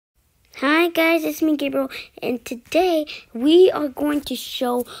guys, it's me Gabriel, and today we are going to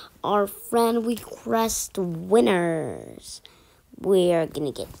show our friend request winners. We are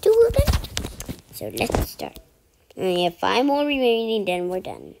gonna get 2 of them, so let's start. We have 5 more remaining, then we're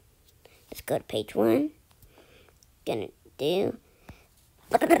done. Let's go to page 1. Gonna do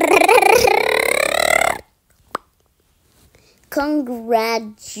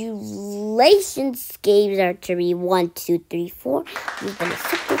congratulations, Gabe's Archery 1, 2, 3, 4. You've been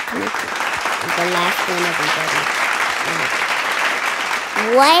accepted to my team. And the last one, everybody.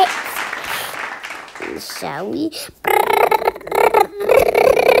 What? Shall we?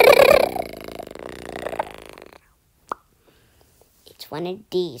 It's one of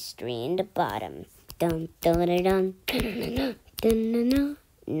these 3 in the bottom. Dun dun dun dun dun dun dun dun.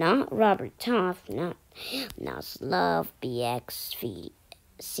 Not Robert Toff, not Love BX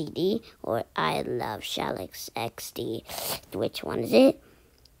CD, or I Love Shalix XD. Which one is it?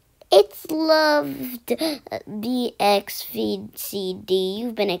 It's Loved BX Feed CD.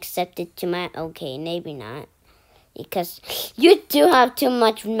 You've been accepted to my... Okay, maybe not. Because you do have too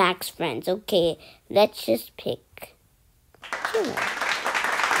much Max friends. Okay, let's just pick 2 more.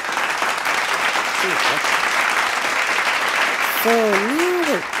 So now,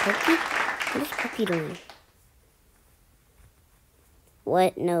 wait, Cookie? What is Cookie doing?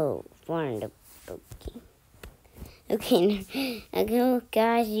 What? No, foreign to Cookie. Okay,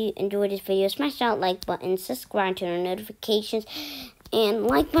 guys, you enjoyed this video, smash that like button, subscribe to our notifications, and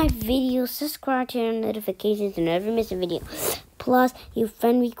like my video, subscribe to our notifications to never miss a video. Plus, you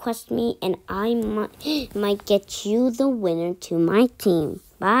friend request me, and I might get you the winner to my team.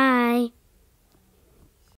 Bye.